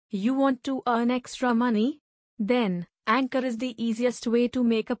You want to earn extra money? Then, Anchor is the easiest way to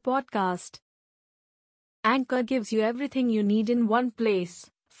make a podcast. Anchor gives you everything you need in one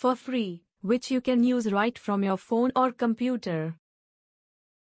place, for free, which you can use right from your phone or computer.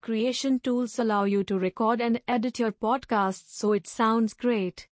 Creation tools allow you to record and edit your podcast so it sounds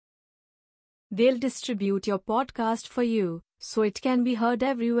great. They'll distribute your podcast for you, so it can be heard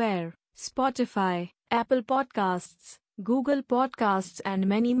everywhere: Spotify, Apple Podcasts, Google Podcasts, and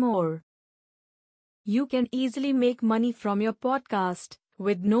many more. You can easily make money from your podcast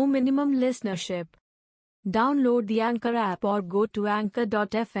with no minimum listenership. Download the Anchor app or go to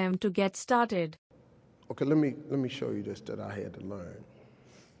anchor.fm to get started. Okay, let me show you this that I had to learn.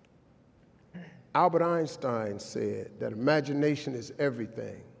 Albert Einstein said that imagination is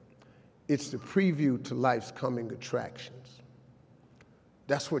everything. It's the preview to life's coming attractions.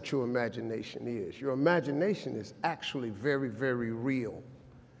 That's what your imagination is. Your imagination is actually very, very real.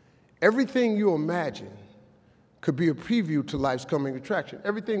 Everything you imagine could be a preview to life's coming attraction.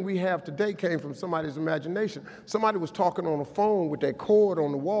 Everything we have today came from somebody's imagination. Somebody was talking on the phone with that cord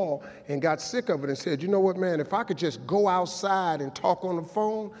on the wall and got sick of it and said, you know what, man, if I could just go outside and talk on the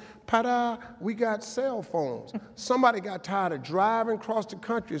phone, ta-da, we got cell phones. Somebody got tired of driving across the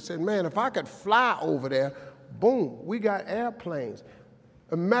country and said, man, if I could fly over there, boom, we got airplanes.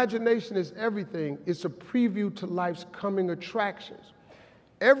 Imagination is everything. It's a preview to life's coming attractions.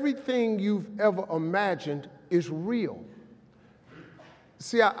 Everything you've ever imagined is real.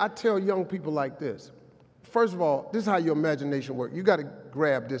 See, I tell young people like this. First of all, this is how your imagination works. You got to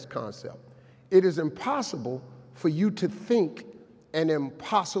grab this concept. It is impossible for you to think an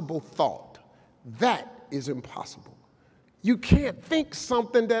impossible thought. That is impossible. You can't think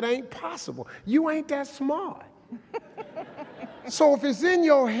something that ain't possible. You ain't that smart. So if it's in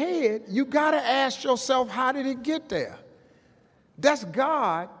your head, you got to ask yourself, how did it get there? That's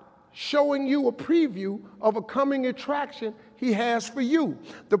God showing you a preview of a coming attraction he has for you.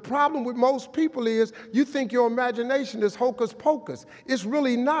 The problem with most people is you think your imagination is hocus pocus. It's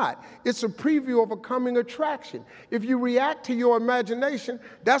really not. It's a preview of a coming attraction. If you react to your imagination,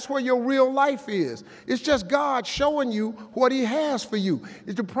 that's where your real life is. It's just God showing you what he has for you.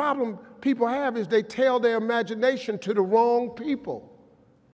 The problem people have is they tell their imagination to the wrong people.